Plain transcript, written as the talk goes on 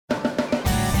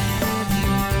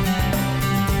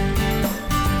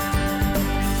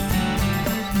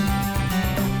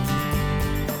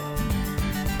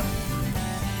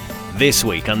This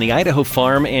week on the Idaho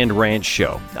Farm and Ranch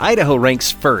Show, Idaho ranks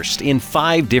first in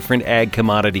 5 different ag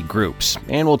commodity groups,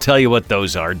 and we'll tell you what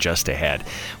those are just ahead.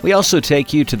 We also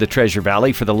take you to the Treasure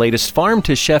Valley for the latest Farm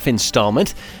to Chef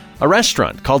installment. A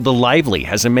restaurant called The Lively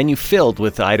has a menu filled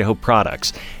with Idaho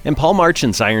products, and Paul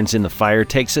Marchant's Irons in the Fire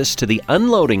takes us to the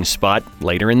unloading spot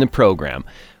later in the program.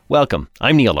 Welcome,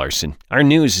 I'm Neil Larson. Our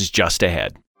news is just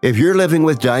ahead. If you're living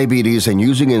with diabetes and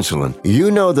using insulin,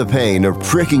 you know the pain of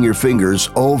pricking your fingers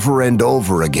over and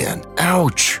over again.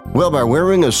 Ouch! Well, by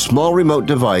wearing a small remote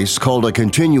device called a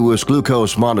continuous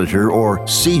glucose monitor, or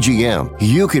CGM,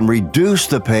 you can reduce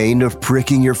the pain of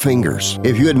pricking your fingers.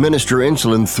 If you administer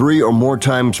insulin 3 or more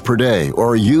times per day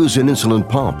or use an insulin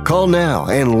pump, call now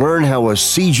and learn how a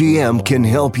CGM can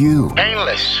help you.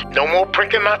 Painless. No more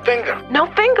pricking my finger. No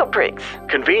finger pricks.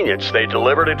 Convenience. They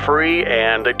delivered it free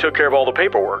and they took care of all the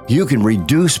paperwork. You can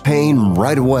reduce pain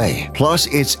right away. Plus,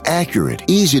 it's accurate,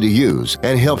 easy to use,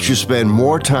 and helps you spend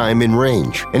more time in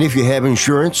range. And if you have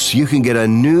insurance, you can get a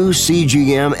new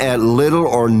CGM at little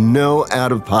or no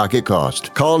out-of-pocket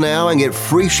cost. Call now and get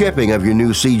free shipping of your new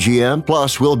CGM.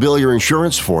 Plus, we'll bill your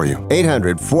insurance for you.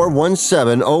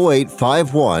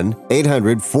 800-417-0851.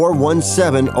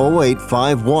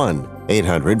 800-417-0851.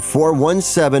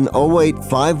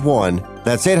 800-417-0851.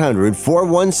 That's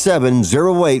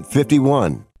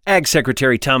 800-417-0851. Ag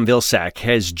Secretary Tom Vilsack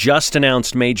has just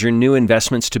announced major new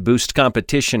investments to boost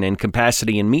competition and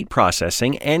capacity in meat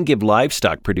processing and give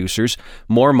livestock producers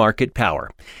more market power.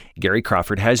 Gary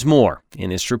Crawford has more in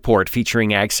this report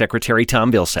featuring Ag Secretary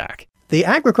Tom Vilsack. The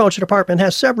Agriculture Department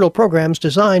has several programs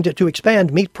designed to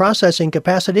expand meat processing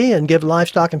capacity and give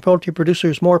livestock and poultry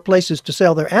producers more places to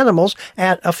sell their animals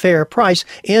at a fair price.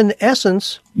 In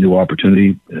essence, new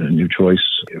opportunity, new choice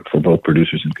for both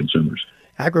producers and consumers.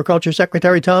 Agriculture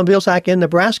Secretary Tom Vilsack in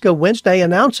Nebraska Wednesday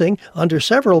announcing under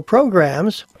several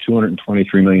programs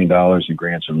 $223 million in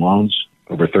grants and loans,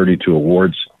 over 32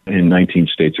 awards in 19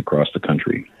 states across the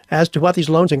country. As to what these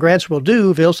loans and grants will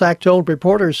do, Vilsack told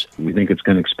reporters, we think it's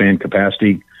going to expand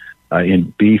capacity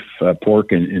in beef,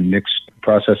 pork, and mixed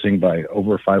processing by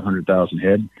over 500,000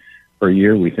 head per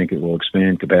year. We think it will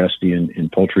expand capacity in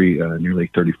poultry,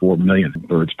 nearly 34 million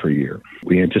birds per year.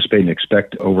 We anticipate and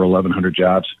expect over 1,100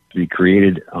 jobs to be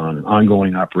created on an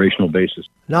ongoing operational basis.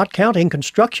 Not counting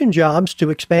construction jobs to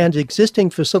expand existing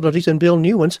facilities and build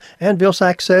new ones, and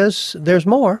Vilsack says there's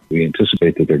more. We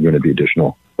anticipate that there are going to be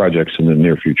additional projects in the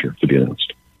near future to be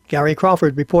announced. Gary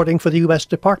Crawford reporting for the U.S.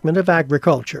 Department of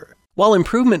Agriculture. While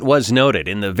improvement was noted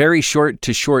in the very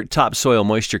short-to-short topsoil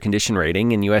moisture condition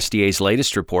rating in USDA's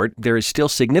latest report, there is still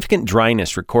significant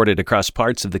dryness recorded across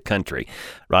parts of the country.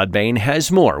 Rod Bain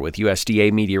has more with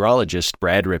USDA meteorologist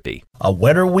Brad Rippey. A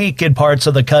winter week in parts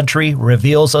of the country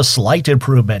reveals a slight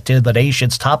improvement in the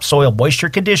nation's topsoil moisture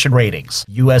condition ratings.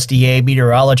 USDA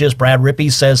meteorologist Brad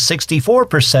Rippey says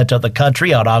 64% of the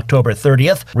country on October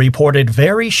 30th reported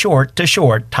very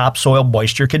short-to-short topsoil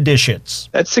moisture conditions.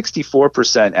 That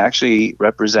 64% actually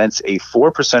represents a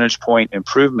 4 percentage point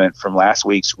improvement from last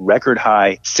week's record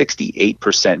high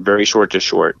 68% very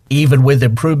short-to-short. Even with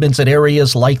improvements in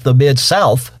areas like the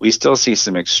Mid-South, we still see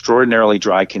some extraordinarily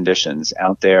dry conditions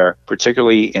out there,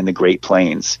 particularly in the Great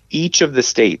Plains. Each of the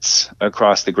states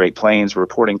across the Great Plains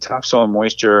reporting topsoil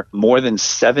moisture more than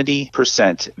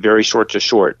 70% very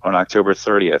short-to-short on October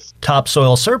 30th.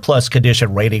 Topsoil surplus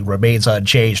condition rating remains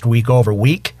unchanged week over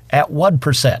week at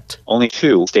 1%. Only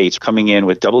 2 states coming in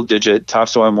with double-digit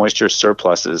topsoil moisture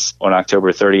surpluses on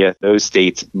October 30th. Those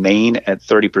states, Maine at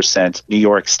 30%, New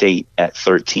York State at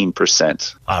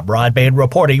 13%. I'm Rod Bain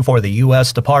reporting for the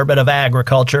U.S. Department of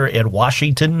Agriculture in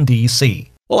Washington,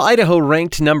 D.C. Well, Idaho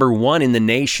ranked number 1 in the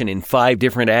nation in 5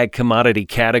 different ag commodity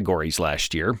categories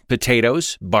last year: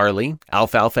 potatoes, barley,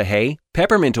 alfalfa hay,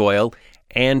 peppermint oil,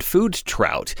 and food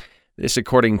trout. This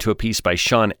according to a piece by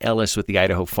Sean Ellis with the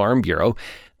Idaho Farm Bureau.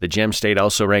 The Gem State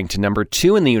also ranked number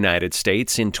 2 in the United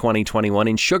States in 2021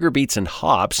 in sugar beets and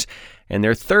hops, and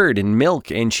they're 3rd in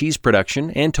milk and cheese production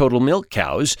and total milk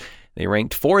cows. They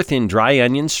ranked 4th in dry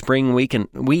onions, spring wheat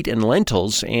and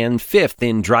lentils, and 5th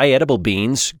in dry edible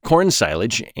beans, corn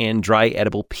silage, and dry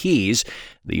edible peas.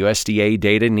 The USDA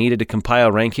data needed to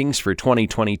compile rankings for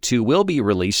 2022 will be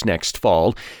released next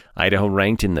fall. Idaho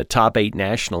ranked in the top 8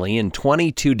 nationally in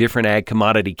 22 different ag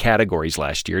commodity categories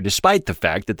last year, despite the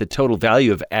fact that the total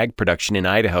value of ag production in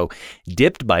Idaho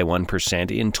dipped by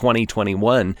 1% in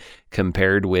 2021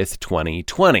 compared with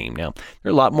 2020. Now, there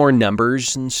are a lot more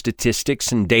numbers and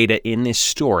statistics and data in this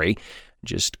story.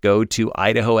 Just go to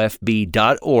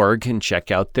idahofb.org and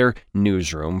check out their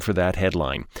newsroom for that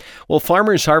headline. Well,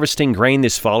 farmers harvesting grain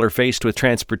this fall are faced with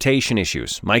transportation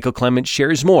issues. Michael Clement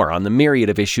shares more on the myriad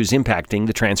of issues impacting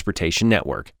the transportation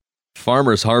network.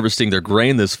 Farmers harvesting their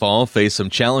grain this fall face some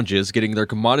challenges getting their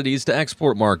commodities to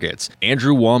export markets.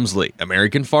 Andrew Walmsley,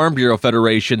 American Farm Bureau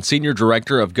Federation Senior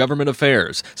Director of Government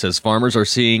Affairs, says farmers are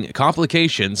seeing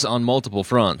complications on multiple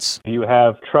fronts. You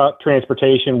have truck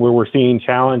transportation where we're seeing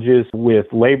challenges with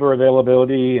labor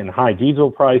availability and high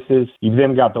diesel prices. You've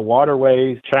then got the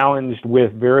waterways challenged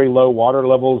with very low water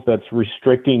levels that's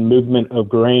restricting movement of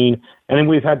grain. And then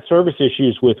we've had service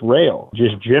issues with rail,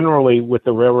 just generally with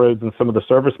the railroads and some of the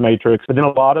service matrix. But then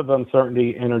a lot of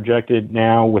uncertainty interjected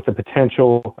now with the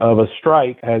potential of a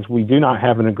strike, as we do not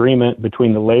have an agreement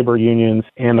between the labor unions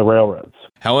and the railroads.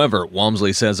 However,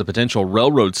 Walmsley says a potential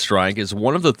railroad strike is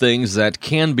one of the things that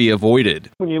can be avoided.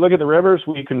 When you look at the rivers,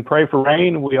 we can pray for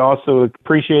rain. We also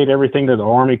appreciate everything that the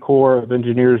Army Corps of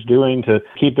Engineers is doing to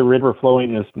keep the river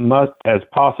flowing as much as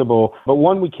possible. But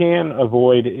one we can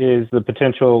avoid is the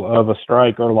potential of a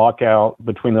strike or lockout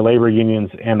between the labor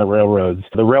unions and the railroads.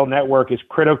 The rail network is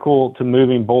critical to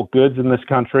moving bulk goods in this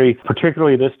country,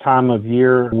 particularly this time of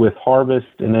year with harvest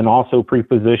and then also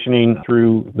pre-positioning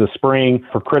through the spring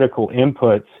for critical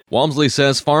inputs. Walmsley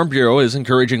says Farm Bureau is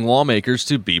encouraging lawmakers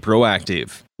to be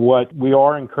proactive. What we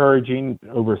are encouraging,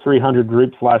 over 300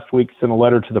 groups last week sent a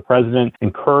letter to the president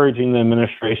encouraging the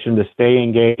administration to stay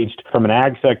engaged. From an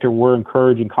ag sector, we're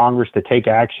encouraging Congress to take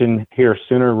action here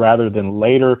sooner rather than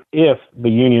later if the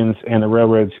unions and the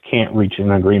railroads can't reach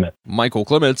an agreement. Michael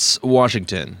Clements,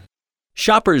 Washington.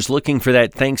 Shoppers looking for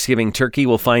that Thanksgiving turkey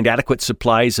will find adequate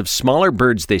supplies of smaller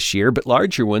birds this year, but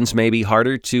larger ones may be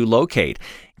harder to locate.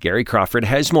 Gary Crawford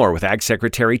has more with Ag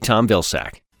Secretary Tom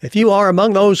Vilsack. If you are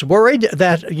among those worried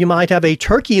that you might have a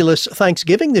turkeyless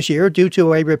Thanksgiving this year due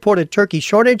to a reported turkey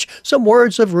shortage, some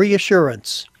words of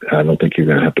reassurance. I don't think you're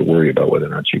going to have to worry about whether or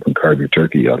not you can carve your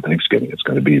turkey on Thanksgiving. It's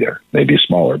going to be there. Maybe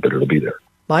smaller, but it'll be there.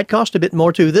 Might cost a bit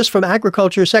more too. This from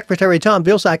Agriculture Secretary Tom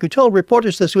Vilsack, who told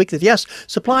reporters this week that yes,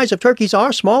 supplies of turkeys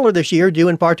are smaller this year due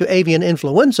in part to avian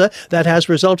influenza that has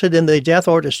resulted in the death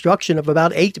or destruction of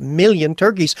about 8 million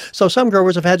turkeys. So some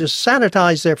growers have had to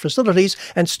sanitize their facilities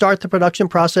and start the production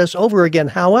process over again.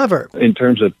 However, in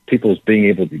terms of people being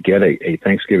able to get a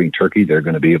Thanksgiving turkey, they're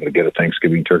going to be able to get a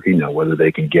Thanksgiving turkey. Now, whether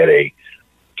they can get a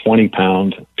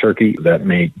 20-pound turkey, that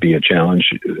may be a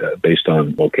challenge based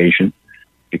on location,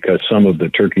 because some of the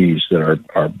turkeys that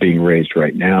are being raised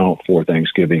right now for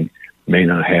Thanksgiving may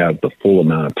not have the full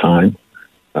amount of time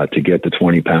to get to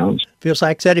 20 pounds.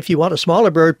 Vilsack said if you want a smaller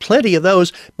bird, plenty of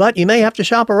those, but you may have to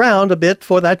shop around a bit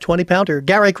for that 20-pounder.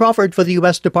 Gary Crawford for the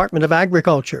U.S. Department of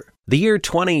Agriculture. The year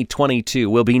 2022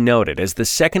 will be noted as the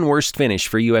second worst finish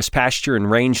for U.S. pasture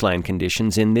and rangeland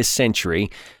conditions in this century,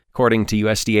 according to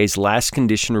USDA's last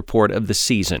condition report of the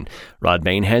season. Rod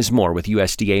Bain has more with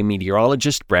USDA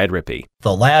meteorologist Brad Rippey.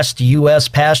 The last U.S.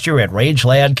 pasture and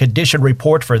rangeland condition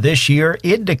report for this year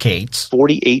indicates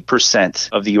 48%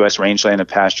 of the U.S. rangeland and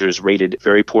pastures rated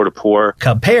very poor to poor,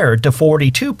 compared to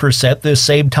 42% this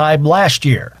same time last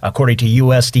year, according to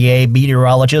USDA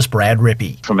meteorologist Brad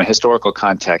Rippey. From a historical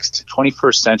context,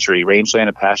 21st century rangeland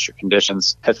and pasture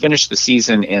conditions have finished the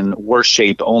season in worse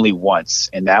shape only once,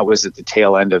 and that was at the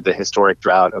tail end of the historic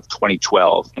drought of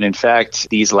 2012. And in fact,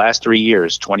 these last 3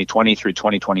 years, 2020 through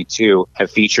 2022,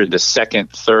 have featured the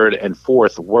second, third, and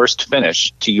fourth worst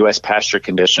finish to U.S. pasture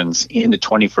conditions in the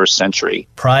 21st century.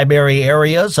 Primary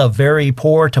areas of very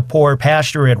poor to poor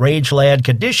pasture and rangeland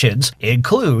conditions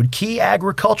include key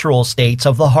agricultural states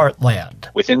of the heartland.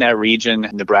 Within that region,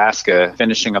 Nebraska,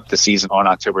 finishing up the season on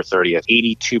October 30th,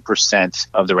 82%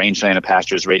 of the rangeland and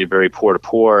pastures rated very poor to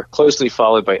poor, closely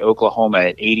followed by Oklahoma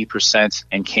at 80%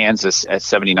 and Kansas at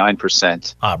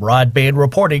 79%. I'm Rod Bain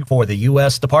reporting for the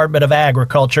U.S. Department of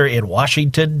Agriculture in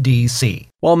Washington, D.C.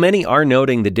 While many are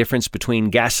noting the difference between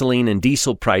gasoline and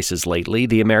diesel prices lately,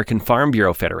 the American Farm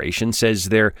Bureau Federation says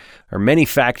there are many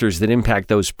factors that impact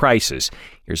those prices.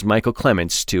 Here's Michael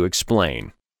Clements to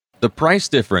explain. The price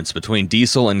difference between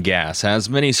diesel and gas has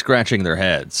many scratching their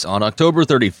heads. On October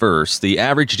 31st, the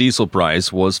average diesel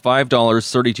price was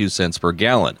 $5.32 per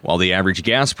gallon, while the average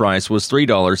gas price was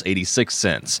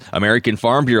 $3.86. American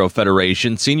Farm Bureau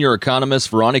Federation senior economist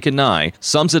Veronica Nye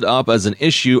sums it up as an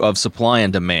issue of supply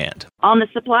and demand. On the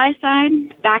supply side,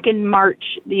 back in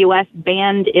March, the U.S.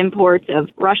 banned imports of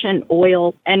Russian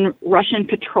oil and Russian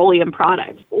petroleum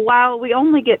products. While we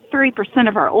only get 30%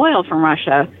 of our oil from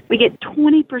Russia, we get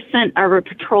 20% of our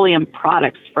petroleum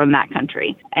products from that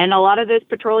country. And a lot of those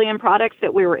petroleum products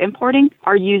that we were importing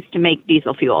are used to make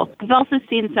diesel fuel. We've also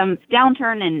seen some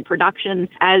downturn in production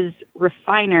as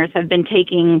refiners have been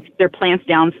taking their plants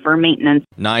down for maintenance.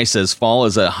 Nye says fall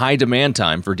is a high demand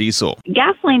time for diesel.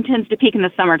 Gasoline tends to peak in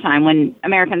the summertime when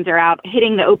Americans are out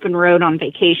hitting the open road on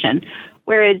vacation,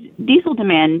 whereas diesel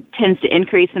demand tends to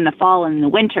increase in the fall and the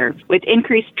winter, with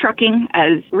increased trucking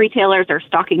as retailers are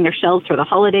stocking their shelves for the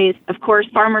holidays. Of course,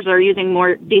 farmers are using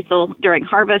more diesel during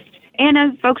harvest, and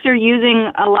as folks are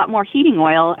using a lot more heating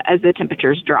oil as the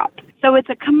temperatures drop. So it's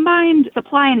a combined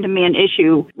supply and demand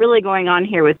issue really going on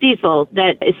here with diesel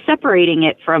that is separating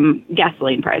it from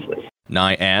gasoline prices.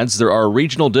 Nye adds there are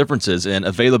regional differences in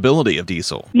availability of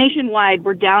diesel. Nationwide,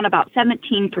 we're down about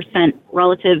 17%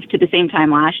 relative to the same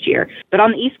time last year. But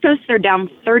on the East Coast, they're down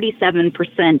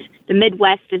 37%. The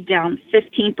Midwest is down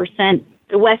 15%.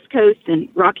 The West Coast and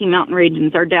Rocky Mountain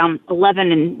regions are down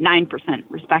 11 and 9%,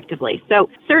 respectively. So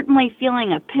certainly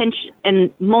feeling a pinch in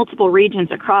multiple regions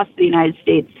across the United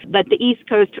States, but the East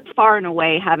Coast far and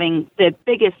away having the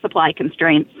biggest supply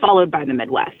constraints, followed by the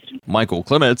Midwest. Michael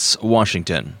Clements,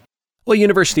 Washington. Well,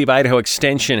 University of Idaho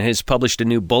Extension has published a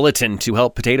new bulletin to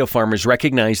help potato farmers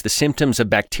recognize the symptoms of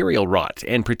bacterial rot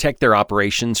and protect their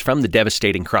operations from the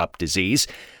devastating crop disease.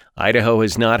 Idaho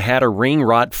has not had a ring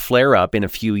rot flare-up in a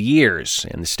few years,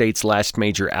 and the state's last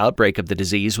major outbreak of the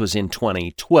disease was in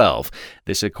 2012.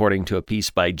 This according to a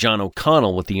piece by John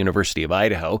O'Connell with the University of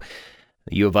Idaho.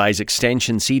 The U of I's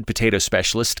extension seed potato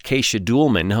specialist, Keisha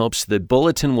Duhlman, hopes the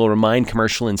bulletin will remind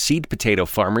commercial and seed potato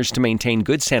farmers to maintain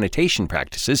good sanitation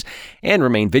practices and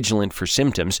remain vigilant for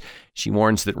symptoms. She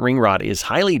warns that ring rot is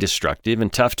highly destructive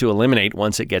and tough to eliminate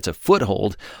once it gets a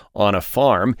foothold on a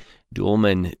farm.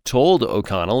 Duhlman told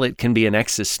O'Connell it can be an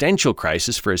existential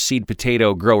crisis for a seed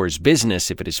potato grower's business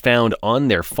if it is found on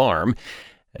their farm.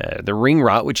 The ring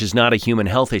rot, which is not a human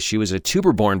health issue, is a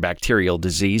tuber-borne bacterial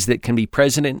disease that can be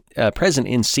present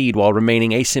in seed while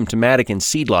remaining asymptomatic in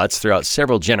seedlots throughout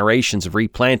several generations of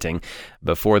replanting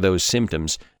before those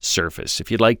symptoms surface.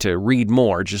 If you'd like to read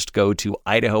more, just go to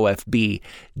idahofb.org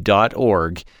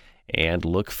and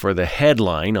look for the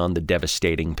headline on the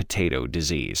devastating potato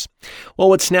disease. Well,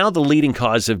 what's now the leading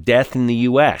cause of death in the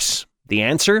U.S.? The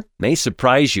answer may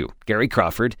surprise you. Gary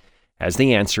Crawford has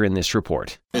the answer in this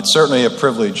report. It's certainly a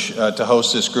privilege to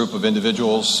host this group of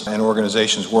individuals and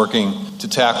organizations working to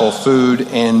tackle food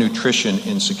and nutrition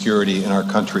insecurity in our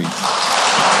country.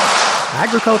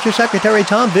 Agriculture Secretary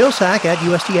Tom Vilsack at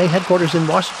USDA headquarters in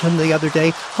Washington the other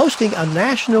day, hosting a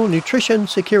National Nutrition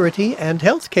Security and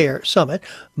Healthcare Summit.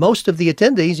 Most of the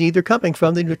attendees either coming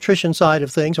from the nutrition side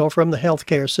of things or from the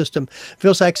healthcare system.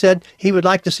 Vilsack said he would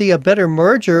like to see a better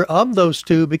merger of those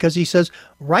two because he says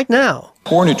right now,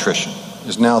 poor nutrition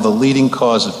is now the leading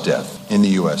cause of death in the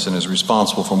U.S. and is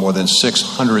responsible for more than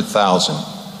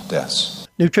 600,000 deaths.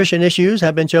 Nutrition issues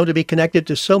have been shown to be connected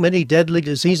to so many deadly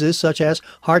diseases such as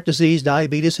heart disease,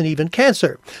 diabetes, and even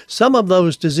cancer. Some of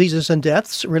those diseases and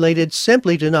deaths related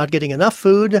simply to not getting enough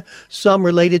food, some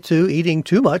related to eating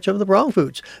too much of the wrong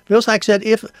foods. Vilsack said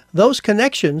if those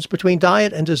connections between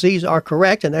diet and disease are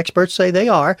correct, and experts say they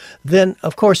are, then,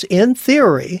 of course, in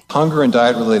theory, hunger and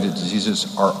diet-related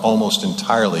diseases are almost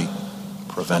entirely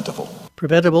preventable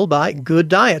by good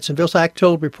diets. And Vilsack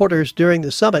told reporters during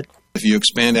the summit, if you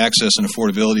expand access and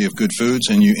affordability of good foods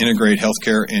and you integrate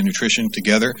healthcare and nutrition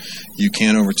together, you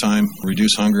can over time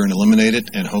reduce hunger and eliminate it,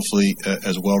 and hopefully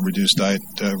as well reduce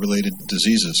diet-related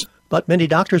diseases. But many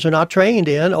doctors are not trained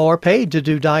in or paid to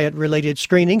do diet-related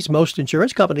screenings. Most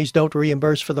insurance companies don't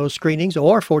reimburse for those screenings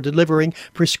or for delivering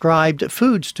prescribed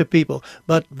foods to people.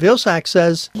 But Vilsack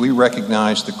says, we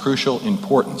recognize the crucial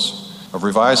importance of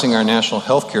revising our national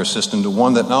healthcare system to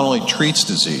one that not only treats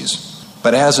disease,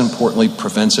 but as importantly,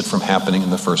 prevents it from happening in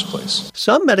the first place.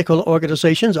 Some medical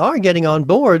organizations are getting on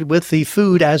board with the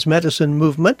food as medicine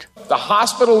movement. The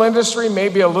hospital industry may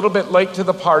be a little bit late to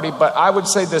the party, but I would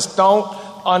say this, don't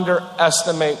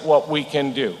underestimate what we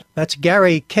can do. That's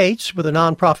Gary Cates with a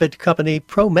nonprofit company,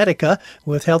 ProMedica,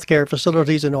 with healthcare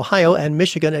facilities in Ohio and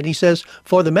Michigan. And he says,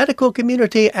 for the medical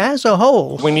community as a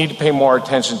whole, we need to pay more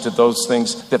attention to those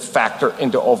things that factor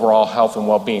into overall health and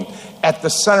well-being. At the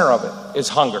center of it is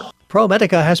hunger.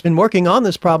 ProMedica has been working on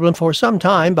this problem for some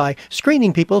time by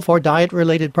screening people for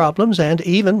diet-related problems and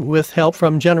even, with help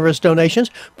from generous donations,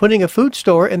 putting a food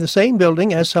store in the same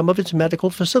building as some of its medical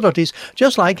facilities,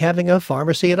 just like having a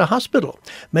pharmacy at a hospital,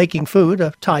 making food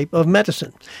a type of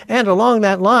medicine. And along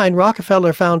that line,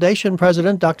 Rockefeller Foundation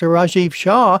President Dr. Rajiv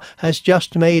Shah has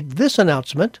just made this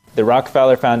announcement. The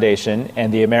Rockefeller Foundation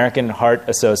and the American Heart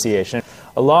Association,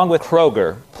 along with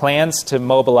Kroger, plans to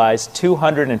mobilize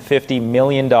 $250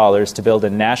 million to build a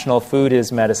national food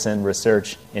as medicine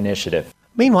research initiative.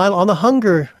 Meanwhile, on the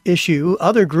hunger issue,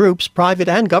 other groups, private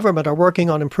and government, are working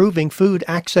on improving food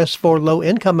access for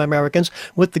low-income Americans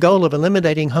with the goal of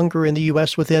eliminating hunger in the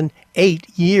U.S. within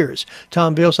 8 years.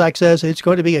 Tom Vilsack says it's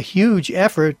going to be a huge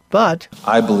effort, but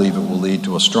I believe it will lead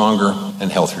to a stronger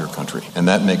and healthier country, and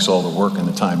that makes all the work and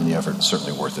the time and the effort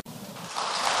certainly worth it.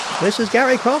 This is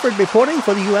Gary Crawford reporting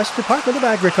for the U.S. Department of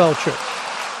Agriculture.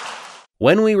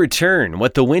 When we return,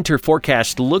 what the winter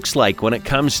forecast looks like when it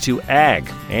comes to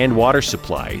ag and water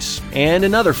supplies, and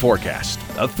another forecast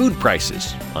of food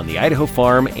prices on the Idaho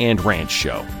Farm and Ranch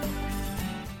Show.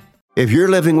 If you're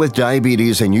living with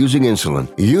diabetes and using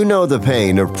insulin, you know the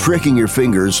pain of pricking your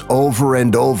fingers over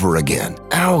and over again.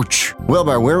 Ouch! Well,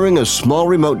 by wearing a small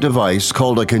remote device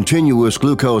called a continuous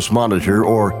glucose monitor,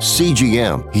 or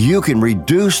CGM, you can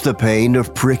reduce the pain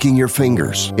of pricking your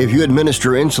fingers. If you administer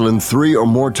insulin 3 or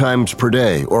more times per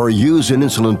day or use an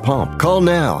insulin pump, call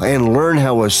now and learn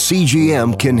how a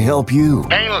CGM can help you.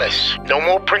 Painless. No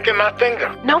more pricking my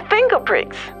finger. No finger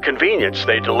pricks. Convenience.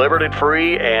 They delivered it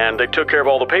free and they took care of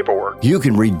all the paperwork. You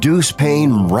can reduce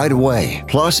pain right away.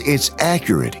 Plus, it's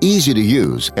accurate, easy to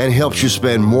use, and helps you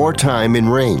spend more time in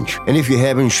range. And if you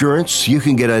have insurance, you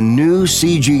can get a new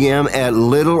CGM at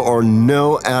little or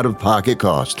no out-of-pocket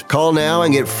cost. Call now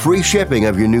and get free shipping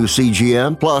of your new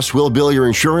CGM. Plus, we'll bill your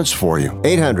insurance for you.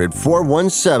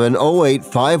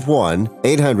 800-417-0851.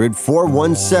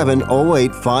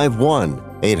 800-417-0851.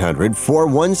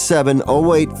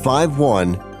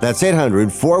 800-417-0851. That's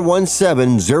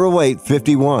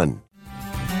 800-417-0851.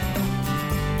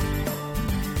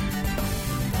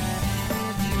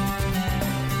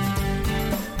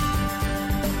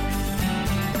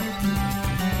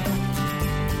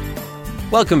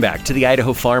 Welcome back to the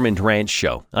Idaho Farm and Ranch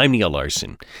Show. I'm Neil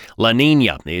Larson. La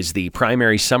Nina is the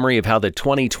primary summary of how the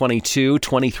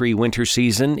 2022-23 winter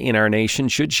season in our nation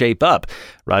should shape up.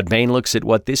 Rod Bain looks at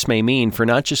what this may mean for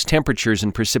not just temperatures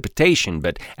and precipitation,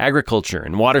 but agriculture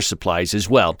and water supplies as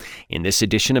well in this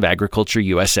edition of Agriculture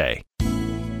USA.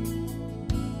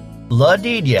 La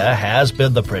Nina has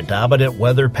been the predominant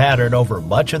weather pattern over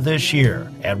much of this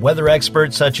year, and weather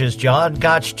experts such as John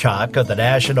Gottschalk of the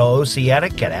National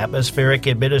Oceanic and Atmospheric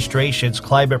Administration's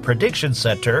Climate Prediction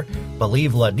Center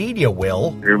believe La Nina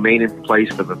will remain in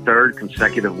place for the third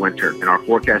consecutive winter, and our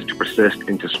forecast to persist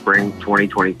into spring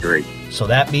 2023. So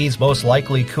that means most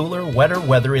likely cooler, wetter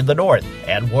weather in the north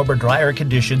and warmer, drier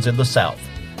conditions in the south.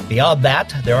 Beyond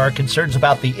that, there are concerns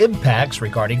about the impacts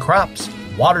regarding crops,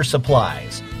 water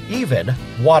supplies, even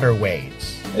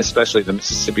waterways. Especially the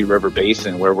Mississippi River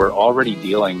Basin, where we're already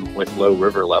dealing with low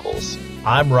river levels.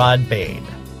 I'm Rod Bain.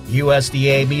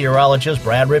 USDA meteorologist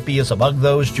Brad Rippey is among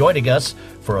those joining us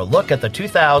for a look at the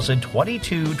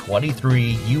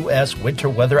 2022-23 U.S. winter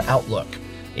weather outlook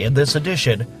in this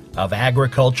edition of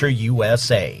Agriculture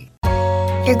USA.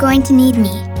 You're going to need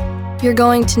me. You're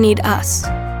going to need us.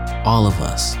 All of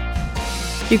us.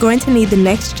 You're going to need the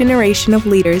next generation of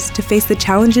leaders to face the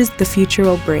challenges the future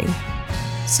will bring.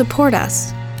 Support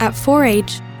us at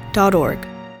 4h.org.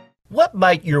 What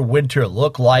might your winter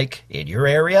look like in your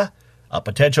area? A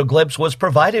potential glimpse was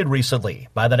provided recently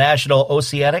by the National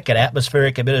Oceanic and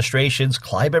Atmospheric Administration's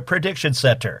Climate Prediction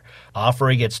Center,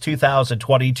 offering its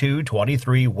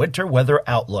 2022-23 winter weather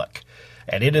outlook.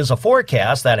 And it is a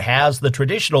forecast that has the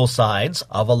traditional signs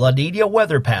of a La Nina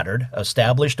weather pattern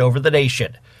established over the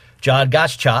nation. John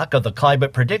Gottschalk of the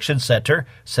Climate Prediction Center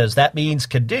says that means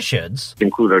conditions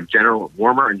include a general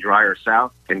warmer and drier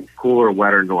south and cooler,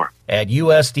 wetter north. And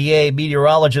USDA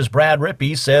meteorologist Brad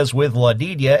Rippey says with La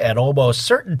Nina and almost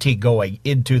certainty going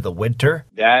into the winter,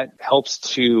 that helps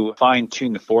to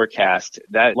fine-tune the forecast.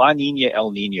 That La Nina,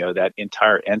 El Nino, that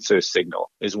entire ENSO signal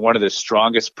is one of the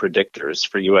strongest predictors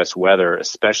for U.S. weather,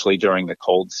 especially during the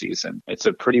cold season. It's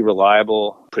a pretty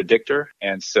reliable predictor,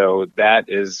 and so that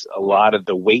is a lot of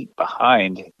the weight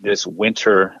behind this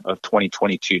winter of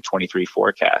 2022-23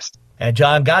 forecast. And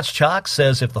John Gottschalk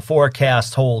says if the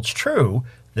forecast holds true,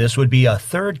 this would be a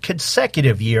third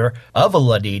consecutive year of a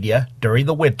La Nina during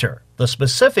the winter. The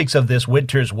specifics of this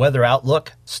winter's weather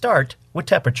outlook start with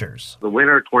temperatures. The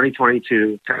winter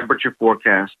 2022 temperature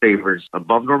forecast favors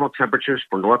above normal temperatures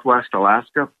for northwest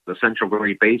Alaska, the central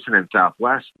Great Basin and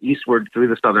southwest, eastward through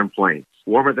the southern plains.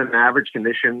 Warmer than average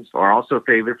conditions are also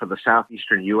favored for the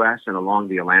southeastern U.S. and along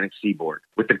the Atlantic seaboard,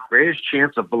 with the greatest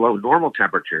chance of below normal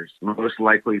temperatures, most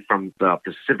likely from the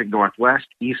Pacific Northwest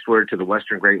eastward to the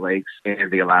western Great Lakes and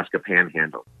the Alaska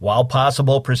Panhandle. While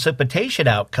possible precipitation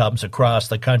outcomes across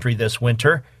the country this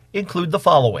winter include the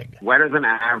following. Wetter than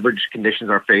average conditions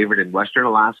are favored in western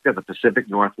Alaska, the Pacific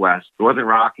Northwest, northern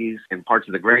Rockies, and parts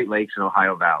of the Great Lakes and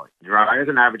Ohio Valley. Drier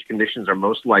than average conditions are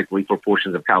most likely for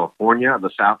portions of California,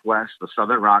 the Southwest, the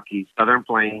Southern Rockies, Southern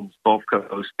Plains, Gulf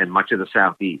Coast, and much of the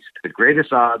Southeast. The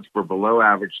greatest odds for below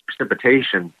average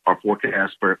precipitation are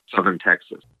forecast for southern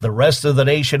Texas. The rest of the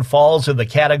nation falls in the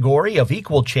category of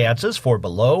equal chances for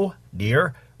below,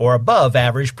 near, or above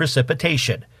average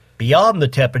precipitation. Beyond the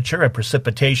temperature and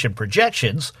precipitation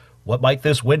projections, what might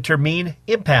this winter mean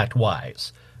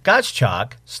impact-wise?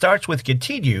 Gottschalk starts with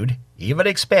continued, even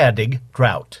expanding,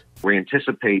 drought. We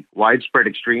anticipate widespread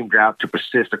extreme drought to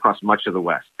persist across much of the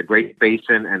West, the Great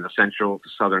Basin, and the central to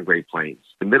southern Great Plains.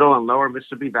 The middle and lower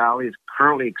Mississippi Valley is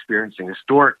currently experiencing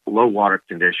historic low water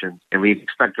conditions, and we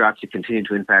expect drought to continue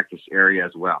to impact this area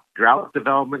as well. Drought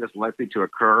development is likely to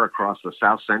occur across the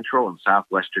south central and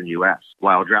southwestern U.S.,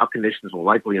 while drought conditions will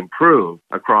likely improve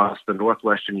across the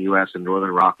northwestern U.S. and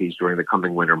northern Rockies during the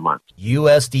coming winter months.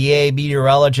 USDA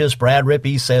meteorologist Brad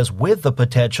Rippey says with the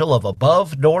potential of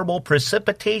above normal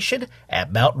precipitation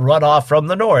at mountain runoff from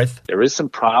the north, there is some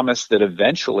promise that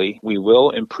eventually we will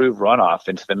improve runoff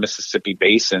into the Mississippi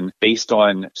Basin based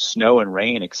on snow and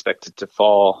rain expected to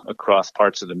fall across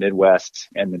parts of the Midwest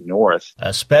and the North.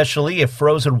 Especially if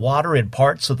frozen water in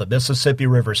parts of the Mississippi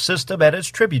River system and its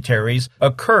tributaries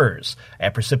occurs,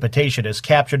 and precipitation is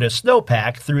captured as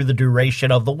snowpack through the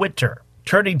duration of the winter.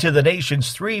 Turning to the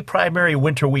nation's 3 primary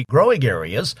winter wheat growing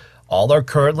areas, all are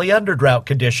currently under drought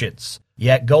conditions.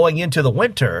 Yet going into the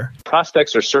winter,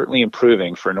 prospects are certainly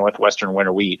improving for northwestern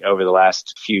winter wheat over the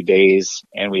last few days,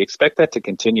 and we expect that to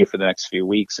continue for the next few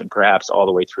weeks and perhaps all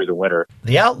the way through the winter.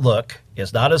 The outlook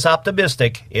is not as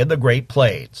optimistic in the Great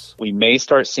Plains. We may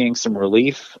start seeing some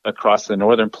relief across the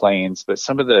northern plains, but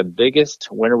some of the biggest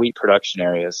winter wheat production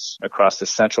areas across the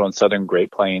central and southern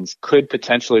Great Plains could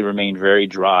potentially remain very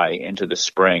dry into the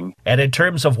spring. And in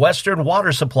terms of western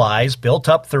water supplies built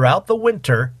up throughout the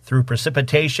winter through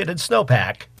precipitation and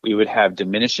snowpack, we would have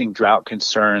diminishing drought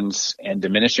concerns and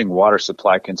diminishing water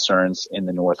supply concerns in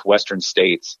the northwestern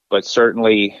states, but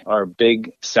certainly our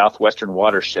big southwestern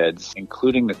watersheds,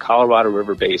 including the Colorado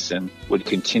River Basin, would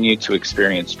continue to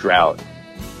experience drought.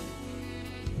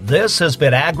 This has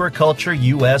been Agriculture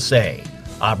USA.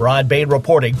 I'm Ron Bain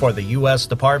reporting for the U.S.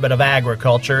 Department of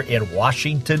Agriculture in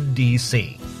Washington,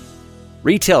 D.C.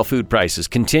 Retail food prices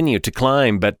continue to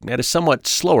climb, but at a somewhat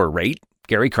slower rate.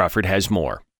 Gary Crawford has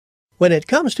more. When it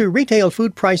comes to retail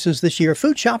food prices this year,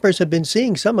 food shoppers have been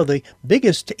seeing some of the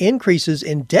biggest increases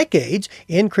in decades,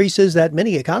 increases that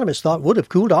many economists thought would have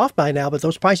cooled off by now, but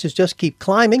those prices just keep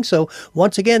climbing. So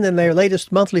once again, in their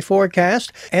latest monthly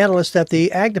forecast, analysts at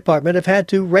the Ag Department have had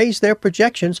to raise their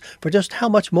projections for just how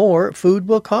much more food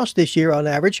will cost this year on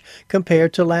average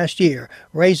compared to last year,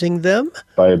 raising them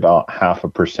by about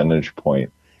 0.5 percentage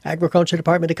point. Agriculture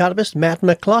Department economist Matt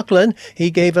McLaughlin,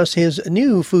 he gave us his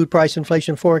new food price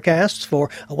inflation forecasts for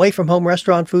away-from-home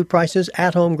restaurant food prices,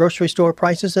 at-home grocery store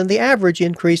prices, and the average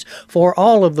increase for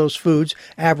all of those foods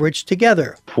averaged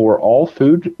together. For all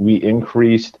food, we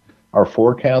increased our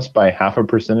forecast by 0.5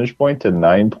 percentage point to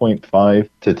 9.5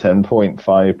 to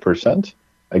 10.5%.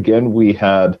 Again, we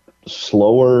had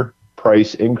slower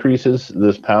price increases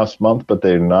this past month, but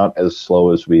they're not as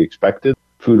slow as we expected.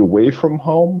 Food away from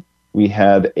home, we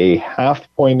had a 0.5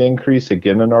 point increase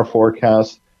again in our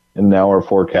forecast, and now we're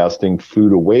forecasting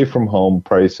food away from home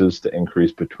prices to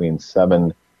increase between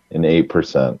 7 and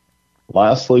 8%.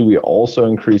 Lastly, we also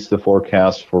increased the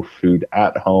forecast for food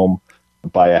at home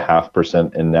by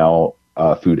 0.5%, and now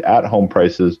food at home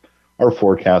prices are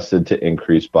forecasted to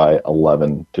increase by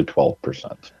 11 to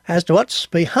 12%. As to what's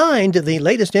behind the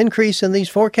latest increase in these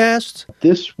forecasts?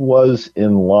 This was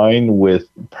in line with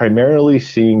primarily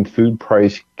seeing food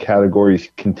price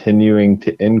categories continuing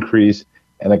to increase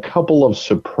and a couple of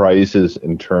surprises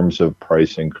in terms of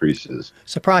price increases.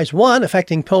 Surprise 1,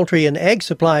 affecting poultry and egg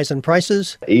supplies and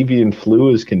prices. Avian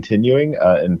flu is continuing.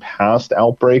 In past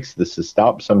outbreaks, this has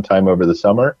stopped sometime over the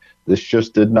summer. This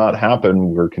just did not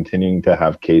happen. We're continuing to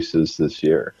have cases this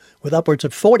year. With upwards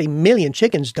of 40 million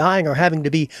chickens dying or having to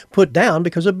be put down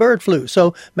because of bird flu.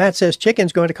 So Matt says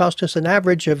chicken's going to cost us an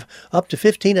average of up to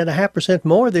 15.5%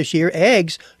 more this year.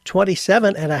 Eggs,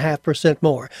 27.5%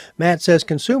 more. Matt says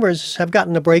consumers have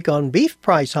gotten a break on beef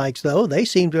price hikes, though. They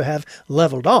seem to have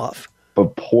leveled off.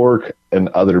 But pork and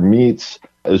other meats,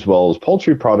 as well as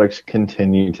poultry products,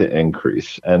 continue to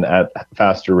increase and at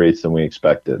faster rates than we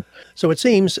expected. So it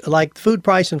seems like food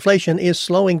price inflation is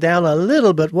slowing down a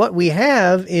little, but what we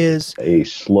have is a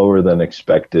slower than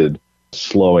expected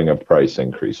slowing of price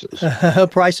increases.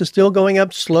 Price is still going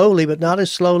up slowly, but not as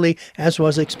slowly as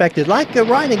was expected. Like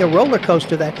riding a roller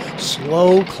coaster, that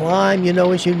slow climb,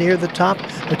 as you near the top,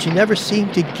 but you never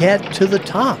seem to get to the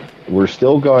top. We're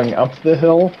still going up the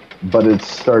hill, but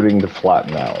it's starting to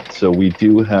flatten out. So we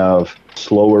do have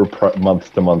slower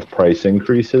month-to-month price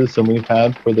increases than we've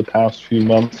had for the past few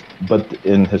months, but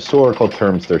in historical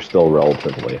terms, they're still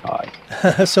relatively high.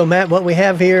 So, Matt, what we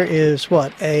have here is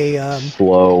what? A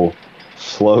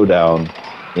slow down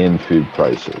in food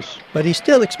prices. But he's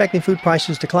still expecting food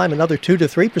prices to climb another 2 to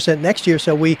 3% next year,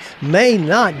 so we may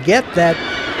not get that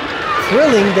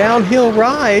thrilling downhill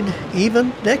ride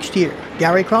even next year.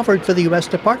 Gary Crawford for the U.S.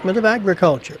 Department of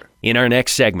Agriculture. In our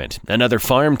next segment, another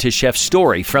farm-to-chef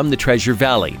story from the Treasure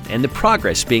Valley and the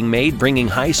progress being made bringing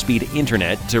high-speed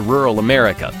internet to rural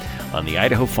America on the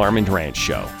Idaho Farm and Ranch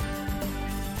Show.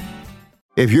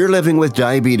 If you're living with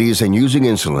diabetes and using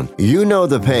insulin, you know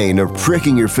the pain of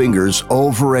pricking your fingers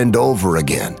over and over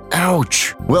again.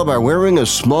 Ouch! Well, by wearing a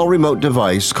small remote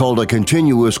device called a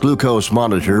continuous glucose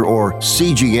monitor, or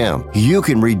CGM, you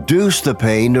can reduce the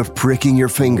pain of pricking your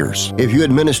fingers. If you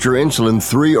administer insulin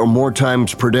 3 or more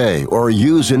times per day or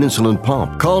use an insulin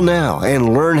pump, call now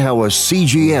and learn how a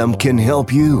CGM can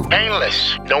help you.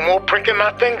 Painless. No more pricking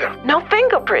my finger. No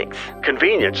finger pricks.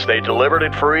 Convenience. They delivered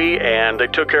it free and they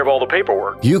took care of all the paperwork.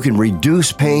 You can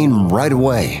reduce pain right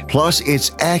away. Plus,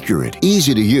 it's accurate,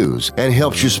 easy to use, and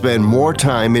helps you spend more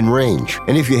time in range.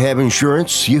 And if you have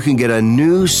insurance, you can get a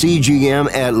new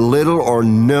CGM at little or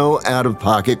no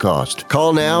out-of-pocket cost.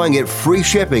 Call now and get free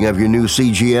shipping of your new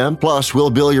CGM. Plus, we'll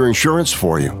bill your insurance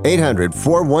for you.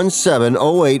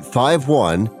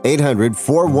 800-417-0851.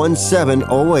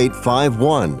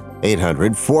 800-417-0851.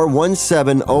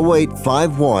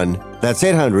 800-417-0851. That's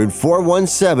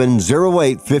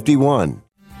 800-417-0851.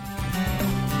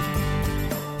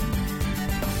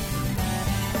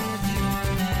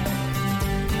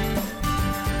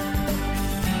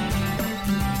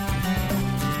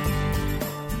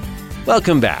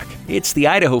 Welcome back. It's the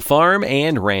Idaho Farm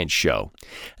and Ranch Show.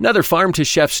 Another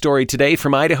farm-to-chef story today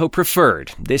from Idaho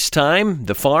Preferred. This time,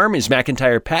 the farm is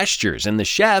McIntyre Pastures and the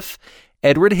chef,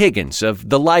 Edward Higgins of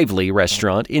The Lively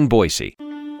restaurant in Boise.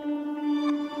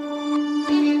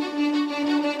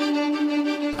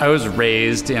 I was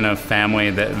raised in a family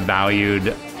that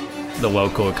valued the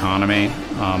local economy.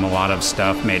 A lot of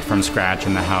stuff made from scratch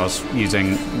in the house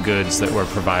using goods that were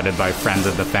provided by friends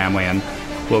of the family and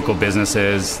local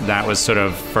businesses. That was sort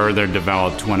of further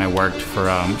developed when I worked for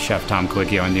Chef Tom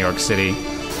Colicchio in New York City.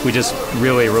 We just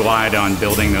really relied on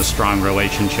building those strong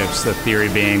relationships, the theory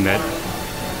being that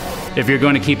if you're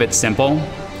going to keep it simple,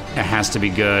 it has to be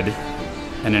good.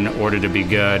 And in order to be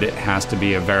good, it has to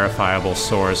be a verifiable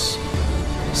source,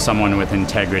 someone with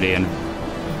integrity and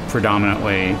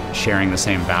predominantly sharing the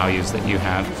same values that you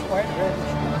have.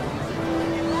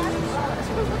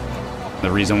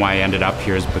 The reason why I ended up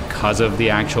here is because of the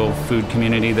actual food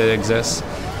community that exists.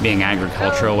 Being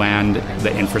agricultural land,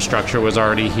 the infrastructure was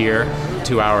already here.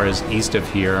 2 hours east of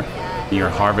here, you're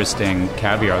harvesting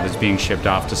caviar that's being shipped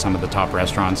off to some of the top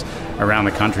restaurants around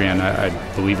the country and I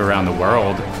believe around the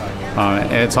world.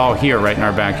 And it's all here right in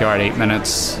our backyard, 8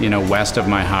 minutes west of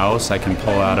my house. I can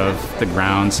pull out of the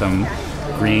ground some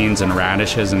greens and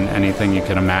radishes and anything you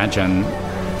can imagine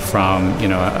from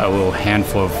a little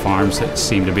handful of farms that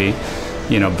seem to be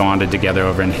bonded together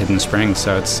over in Hidden Springs.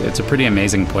 So it's a pretty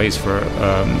amazing place for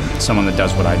someone that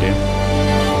does what I do.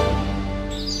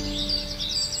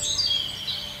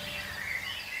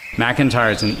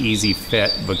 McIntyre is an easy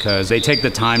fit because they take the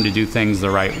time to do things the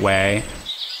right way.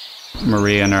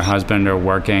 Maria and her husband are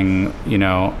working,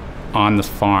 on the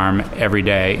farm every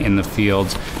day in the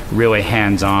fields, really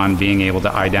hands-on, being able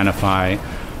to identify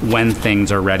when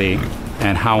things are ready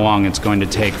and how long it's going to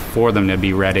take for them to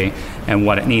be ready and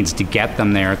what it needs to get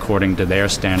them there according to their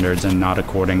standards and not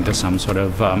according to some sort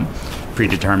of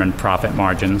predetermined profit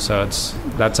margin. So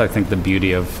that's I think the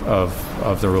beauty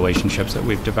of the relationships that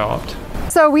we've developed.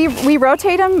 So we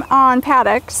rotate them on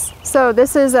paddocks. So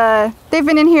this is they've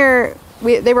been in here,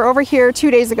 they were over here 2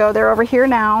 days ago, they're over here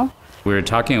now. We were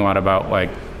talking a lot about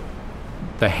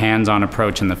the hands-on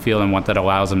approach in the field and what that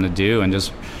allows them to do, and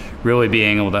just really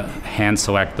being able to hand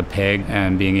select the pig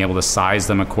and being able to size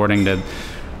them according to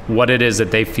what it is that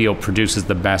they feel produces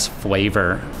the best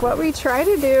flavor. What we try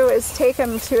to do is take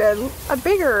them to a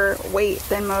bigger weight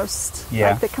than most,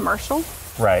 like the commercial.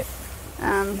 Right.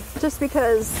 Just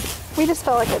because we just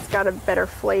felt like it's got a better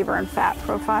flavor and fat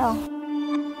profile.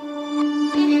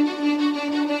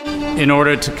 In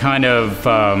order to kind of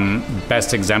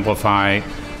best exemplify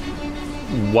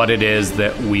what it is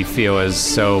that we feel is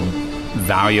so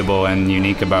valuable and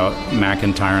unique about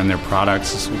McIntyre and their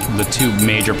products. The two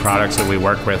major products that we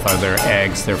work with are their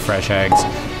eggs, their fresh eggs,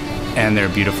 and their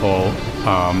beautiful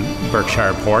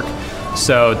Berkshire pork.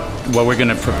 So what we're going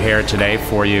to prepare today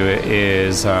for you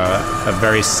is a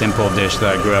very simple dish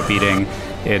that I grew up eating.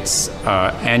 It's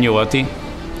agnolotti,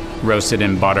 roasted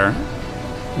in butter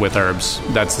with herbs.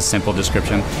 That's the simple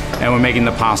description. And we're making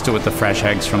the pasta with the fresh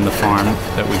eggs from the farm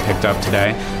that we picked up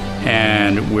today.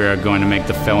 And we're going to make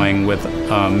the filling with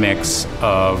a mix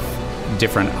of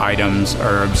different items,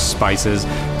 herbs, spices,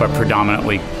 but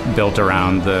predominantly built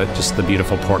around just the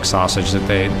beautiful pork sausage that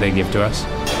they give to us.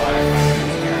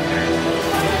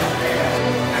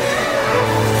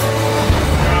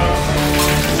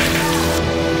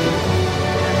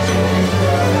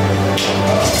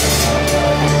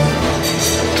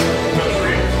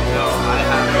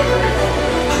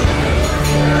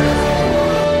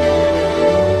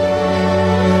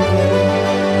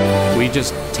 We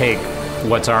just take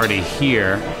what's already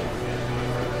here,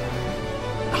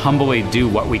 humbly do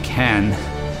what we can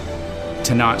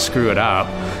to not screw it up,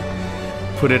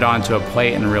 put it onto a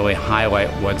plate and really highlight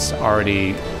what's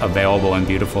already available and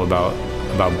beautiful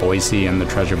about Boise and the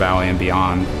Treasure Valley and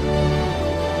beyond.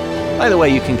 By the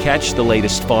way, you can catch the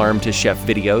latest Farm to Chef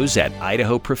videos at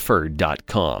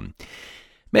idahopreferred.com.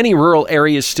 Many rural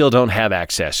areas still don't have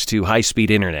access to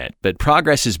high-speed internet, but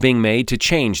progress is being made to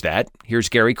change that. Here's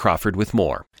Gary Crawford with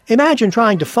more. Imagine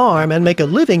trying to farm and make a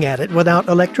living at it without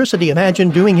electricity. Imagine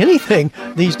doing anything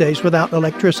these days without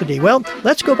electricity. Well,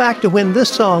 let's go back to when this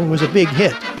song was a big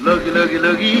hit. Looky, looky,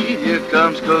 looky, here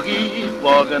comes Cookie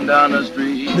walking down the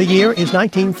street. The year is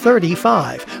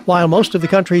 1935. While most of the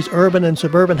country's urban and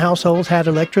suburban households had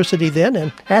electricity then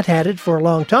and had had it for a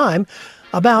long time,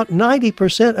 about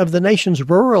 90% of the nation's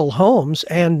rural homes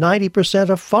and 90%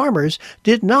 of farmers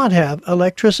did not have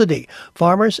electricity.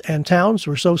 Farmers and towns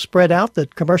were so spread out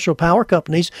that commercial power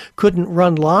companies couldn't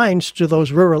run lines to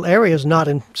those rural areas, not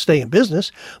and stay in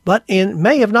business. But in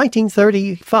May of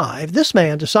 1935, this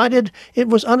man decided it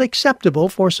was unacceptable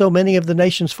for so many of the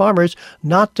nation's farmers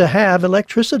not to have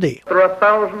electricity. There are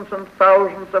thousands and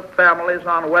thousands of families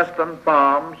on western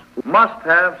farms who must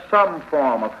have some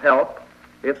form of help.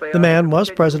 The man was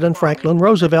President Franklin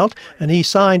Roosevelt, and he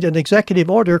signed an executive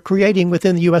order creating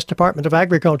within the U.S. Department of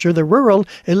Agriculture the Rural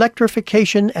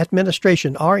Electrification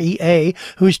Administration, REA,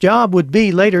 whose job would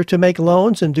be later to make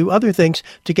loans and do other things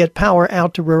to get power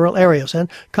out to rural areas. And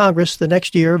Congress the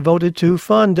next year voted to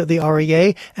fund the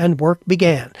REA, and work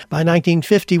began. By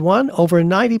 1951, over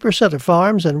 90% of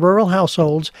farms and rural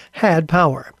households had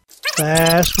power.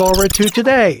 Fast forward to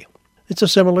today. It's a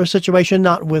similar situation,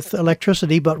 not with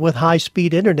electricity, but with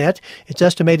high-speed internet. It's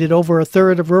estimated over a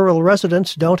third of rural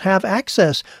residents don't have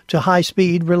access to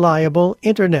high-speed, reliable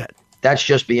internet. That's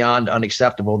just beyond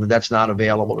unacceptable that that's not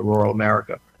available to rural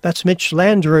America. That's Mitch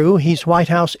Landrieu. He's White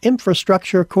House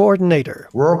Infrastructure Coordinator.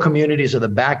 Rural communities are the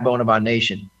backbone of our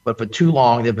nation, but for too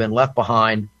long they've been left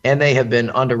behind and they have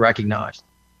been under-recognized.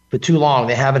 For too long,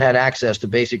 they haven't had access to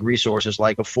basic resources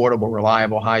like affordable,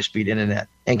 reliable, high-speed internet.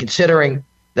 And considering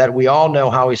that we all know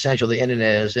how essential the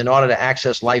internet is in order to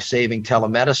access life-saving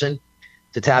telemedicine,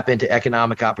 to tap into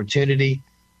economic opportunity,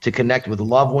 to connect with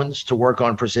loved ones, to work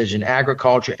on precision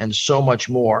agriculture, and so much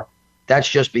more. That's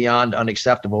just beyond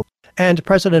unacceptable. And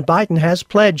President Biden has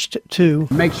pledged to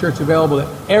make sure it's available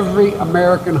to every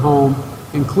American home,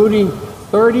 including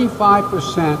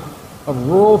 35% of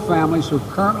rural families who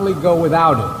currently go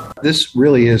without it. This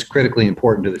really is critically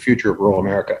important to the future of rural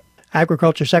America.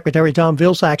 Agriculture Secretary Tom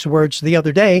Vilsack's words the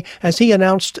other day as he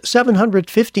announced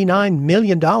 $759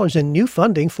 million in new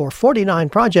funding for 49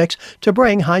 projects to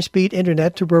bring high-speed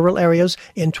internet to rural areas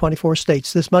in 24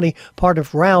 states. This money part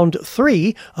of Round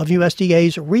 3 of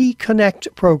USDA's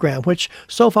Reconnect program, which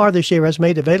so far this year has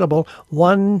made available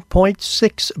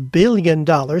 $1.6 billion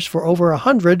for over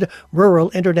 100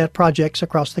 rural internet projects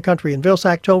across the country. And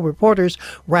Vilsack told reporters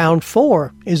Round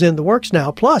 4 is in the works now.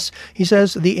 Plus, he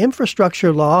says the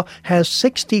infrastructure law has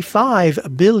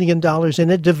 $65 billion in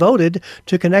it devoted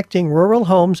to connecting rural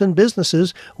homes and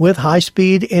businesses with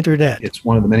high-speed internet. It's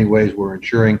one of the many ways we're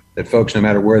ensuring that folks, no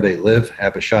matter where they live,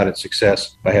 have a shot at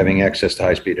success by having access to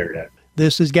high-speed internet.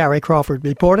 This is Gary Crawford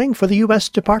reporting for the U.S.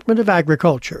 Department of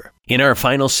Agriculture. In our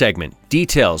final segment,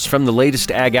 details from the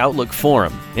latest Ag Outlook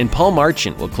Forum, and Paul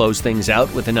Marchant will close things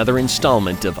out with another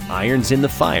installment of Irons in the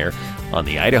Fire on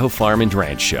the Idaho Farm and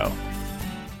Ranch Show.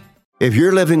 If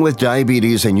you're living with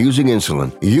diabetes and using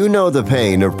insulin, you know the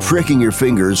pain of pricking your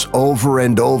fingers over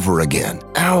and over again.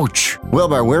 Ouch! Well,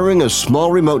 by wearing a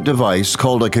small remote device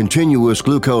called a continuous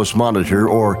glucose monitor,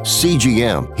 or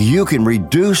CGM, you can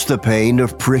reduce the pain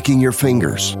of pricking your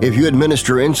fingers. If you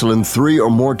administer insulin 3 or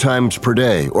more times per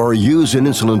day or use an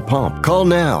insulin pump, call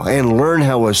now and learn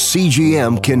how a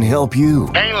CGM can help you.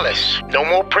 Painless. No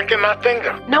more pricking my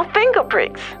finger. No finger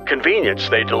pricks. Convenience.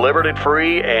 They delivered it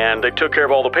free and they took care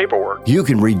of all the paperwork. You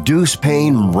can reduce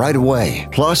pain right away.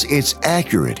 Plus, it's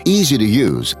accurate, easy to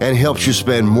use, and helps you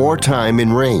spend more time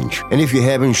in range. And if you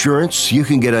have insurance, you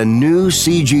can get a new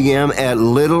CGM at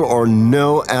little or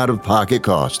no out-of-pocket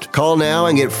cost. Call now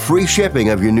and get free shipping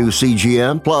of your new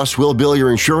CGM. Plus, we'll bill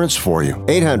your insurance for you.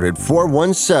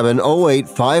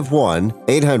 800-417-0851.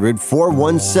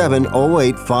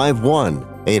 800-417-0851.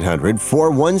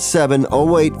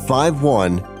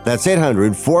 800-417-0851. That's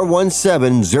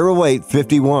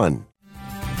 800-417-0851.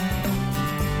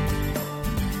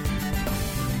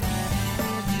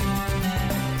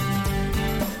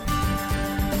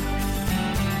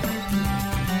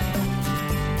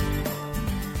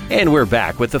 And we're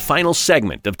back with the final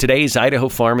segment of today's Idaho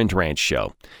Farm and Ranch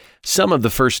Show. Some of the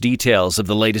first details of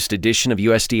the latest edition of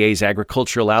USDA's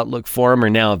Agricultural Outlook Forum are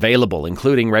now available,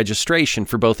 including registration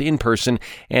for both in-person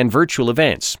and virtual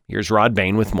events. Here's Rod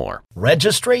Bain with more.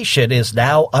 Registration is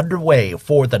now underway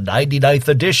for the 99th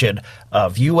edition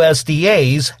of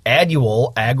USDA's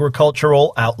annual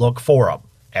Agricultural Outlook Forum.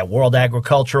 And World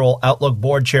Agricultural Outlook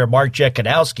Board Chair Mark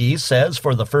Jekanowski says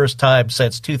for the first time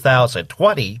since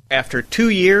 2020, after 2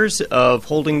 years of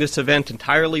holding this event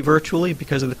entirely virtually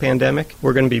because of the pandemic,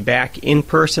 we're going to be back in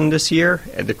person this year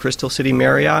at the Crystal City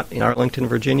Marriott in Arlington,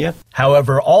 Virginia.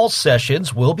 However, all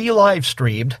sessions will be live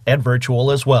streamed and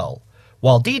virtual as well.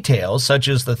 While details such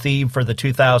as the theme for the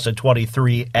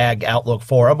 2023 Ag Outlook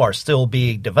Forum are still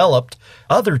being developed,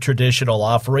 other traditional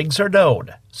offerings are known,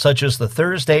 such as the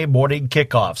Thursday morning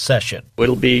kickoff session.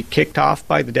 It'll be kicked off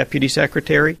by the Deputy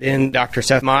Secretary. Then Dr.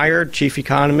 Seth Meyer, Chief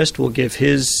Economist, will give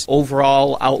his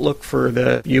overall outlook for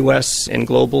the U.S. and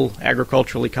global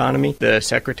agricultural economy. The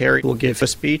Secretary will give a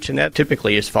speech, and that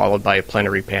typically is followed by a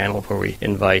plenary panel where we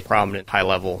invite prominent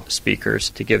high-level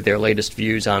speakers to give their latest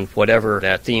views on whatever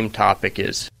that theme topic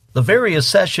is. The various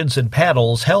sessions and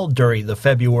panels held during the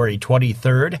February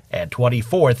 23rd and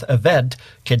 24th event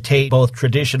contain both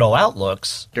traditional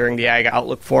outlooks. During the Ag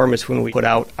Outlook Forum is when we put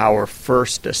out our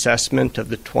first assessment of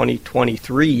the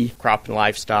 2023 crop and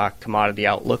livestock commodity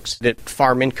outlooks. The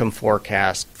farm income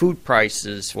forecast, food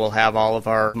prices, we'll have all of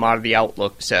our commodity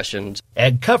outlook sessions.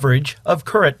 And coverage of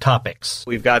current topics.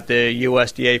 We've got the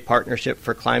USDA Partnership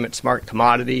for Climate Smart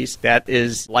Commodities. That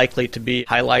is likely to be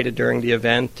highlighted during the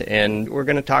event, and we're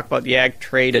going to talk about the ag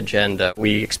trade agenda.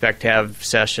 We expect to have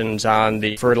sessions on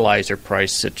the fertilizer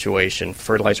price situation,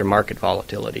 fertilizer market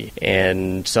volatility,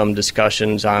 and some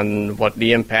discussions on what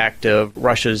the impact of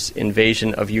Russia's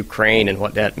invasion of Ukraine and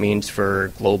what that means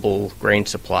for global grain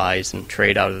supplies and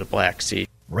trade out of the Black Sea.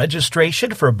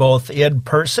 Registration for both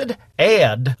in-person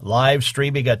and live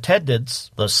streaming attendance,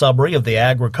 the summary of the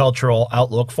Agricultural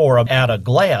Outlook Forum at a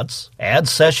glance, and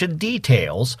session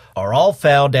details are all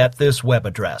found at this web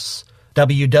address,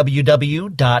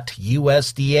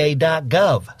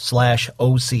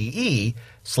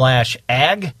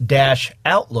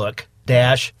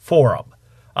 www.usda.gov/OCE/ag-outlook-forum.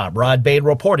 I'm Rod Bain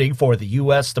reporting for the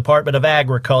U.S. Department of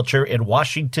Agriculture in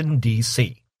Washington,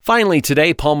 D.C. Finally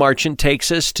today, Paul Marchant takes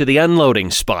us to the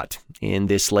unloading spot in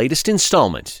this latest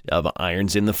installment of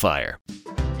Irons in the Fire.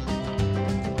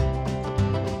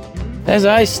 As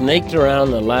I snaked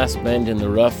around the last bend in the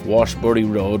rough washboardy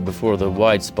road before the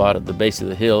wide spot at the base of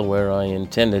the hill where I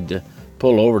intended to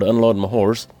pull over to unload my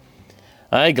horse,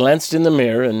 I glanced in the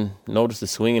mirror and noticed the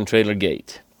swinging trailer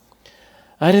gate.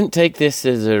 I didn't take this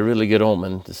as a really good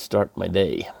omen to start my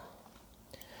day.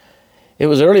 It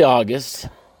was early August.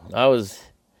 I was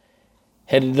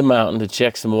headed to the mountain to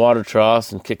check some water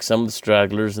troughs and kick some of the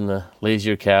stragglers and the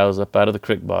lazier cows up out of the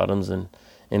creek bottoms and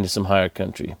into some higher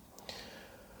country.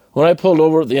 When I pulled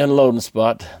over at the unloading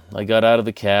spot, I got out of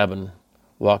the cab and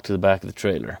walked to the back of the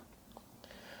trailer.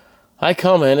 I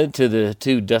commented to the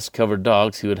two dust-covered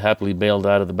dogs who had happily bailed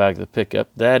out of the back of the pickup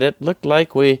that it looked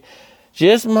like we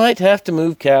just might have to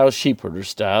move cows sheepherder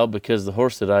style because the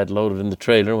horse that I'd loaded in the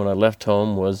trailer when I left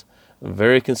home was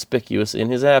very conspicuous in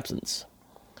his absence.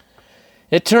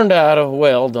 It turned out a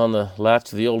weld on the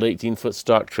latch of the old 18-foot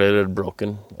stock trailer had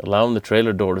broken, allowing the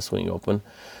trailer door to swing open,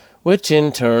 which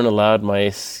in turn allowed my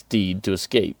steed to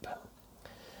escape.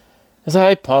 As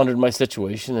I pondered my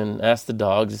situation and asked the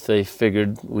dogs if they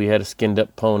figured we had a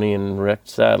skinned-up pony and wrecked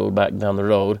saddle back down the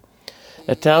road,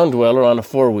 A town dweller on a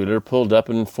four-wheeler pulled up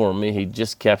and informed me he'd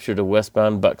just captured a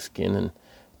westbound buckskin and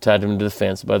tied him to the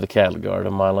fence by the cattle guard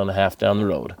 1.5 miles down the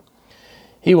road.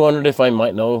 He wondered if I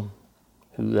might know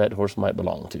who that horse might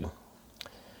belong to.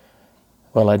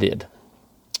 Well, I did.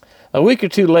 A week or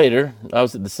two later, I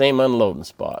was at the same unloading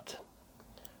spot.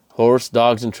 Horse,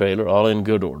 dogs, and trailer all in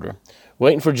good order,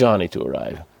 waiting for Johnny to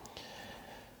arrive.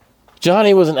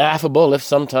 Johnny was an affable, if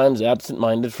sometimes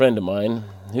absent-minded friend of mine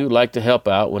who liked to help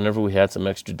out whenever we had some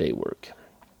extra day work.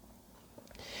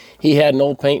 He had an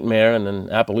old paint mare and an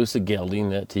Appaloosa gelding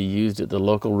that he used at the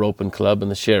local roping club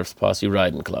and the sheriff's posse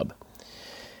riding club.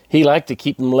 He liked to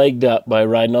keep them legged up by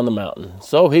riding on the mountain,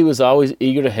 so he was always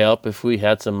eager to help if we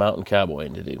had some mountain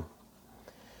cowboying to do.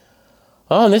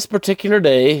 On this particular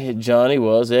day, Johnny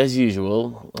was, as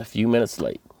usual, a few minutes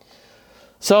late.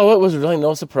 So it was really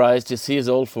no surprise to see his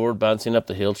old Ford bouncing up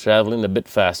the hill, traveling a bit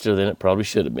faster than it probably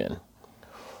should have been.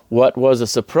 What was a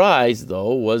surprise,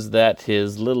 though, was that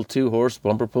his little 2-horse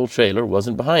bumper-pull trailer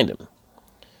wasn't behind him.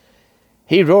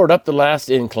 He roared up the last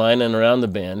incline and around the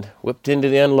bend, whipped into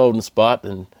the unloading spot,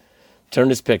 and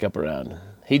turned his pickup around.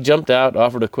 He jumped out,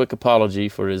 offered a quick apology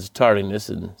for his tardiness,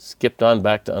 and skipped on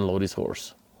back to unload his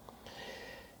horse.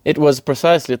 It was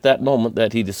precisely at that moment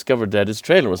that he discovered that his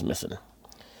trailer was missing.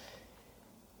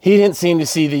 He didn't seem to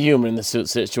see the humor in the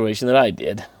situation that I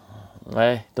did.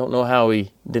 I don't know how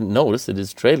he didn't notice that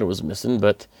his trailer was missing,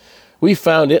 but we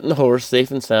found it and the horse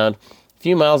safe and sound a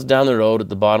few miles down the road at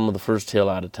the bottom of the first hill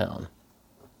out of town.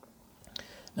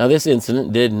 Now, this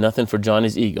incident did nothing for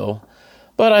Johnny's ego,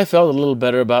 but I felt a little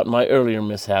better about my earlier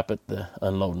mishap at the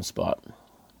unloading spot.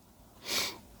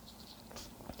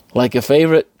 Like a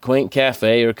favorite quaint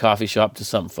cafe or coffee shop to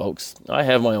some folks, I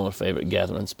have my own favorite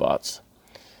gathering spots.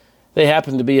 They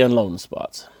happen to be unloading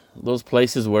spots. Those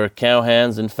places where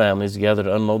cowhands and families gather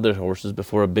to unload their horses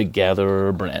before a big gatherer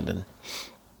or branding.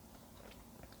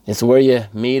 It's where you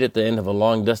meet at the end of a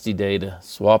long, dusty day to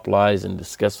swap lies and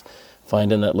discuss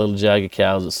finding that little jag of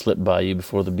cows that slipped by you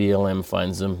before the BLM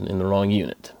finds them in the wrong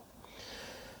unit.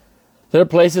 There are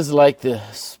places like the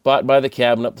spot by the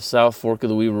cabin up the South Fork of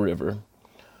the Weaver River,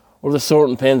 or the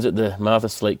sorting pens at the mouth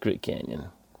of Slate Creek Canyon.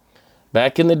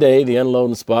 Back in the day, the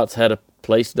unloading spots had a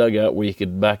place dug out where you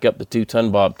could back up the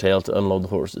 2-ton bobtail to unload the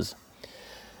horses.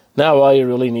 Now all you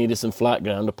really need is some flat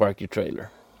ground to park your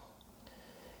trailer.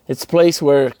 It's a place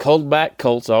where cold-back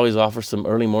colts always offer some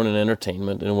early morning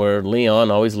entertainment and where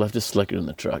Leon always left his slicker in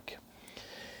the truck.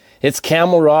 It's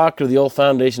Camel Rock or the old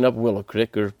foundation up Willow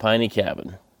Creek or Piney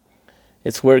Cabin.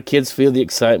 It's where kids feel the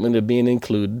excitement of being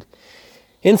included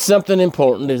in something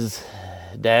important as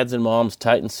dads and moms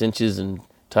tighten cinches and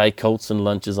tie coats and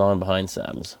lunches on behind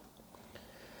saddles.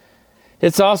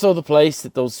 It's also the place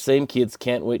that those same kids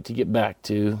can't wait to get back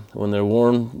to when they're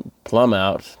worn plumb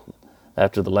out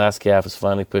after the last calf is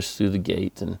finally pushed through the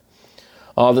gate, and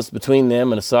all that's between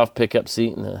them and a soft pickup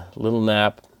seat and a little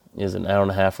nap is an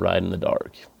 1.5-hour ride in the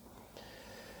dark.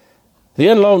 The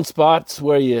unloading spot's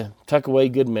where you tuck away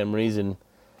good memories and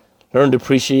learn to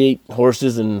appreciate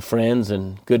horses and friends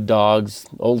and good dogs,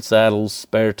 old saddles,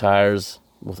 spare tires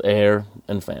with air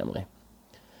and family.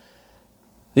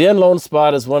 The unloading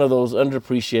spot is one of those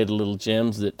underappreciated little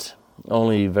gems that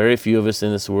only very few of us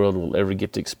in this world will ever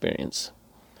get to experience.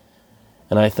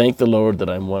 And I thank the Lord that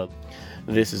I'm one of them.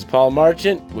 This is Paul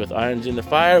Marchant with Irons in the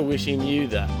Fire, wishing you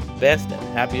the best and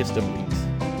happiest of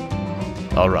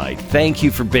weeks. All right, thank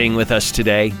you for being with us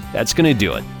today. That's going to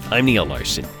do it. I'm Neil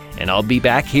Larson, and I'll be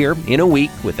back here in a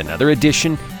week with another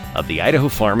edition of the Idaho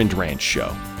Farm and Ranch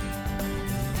Show.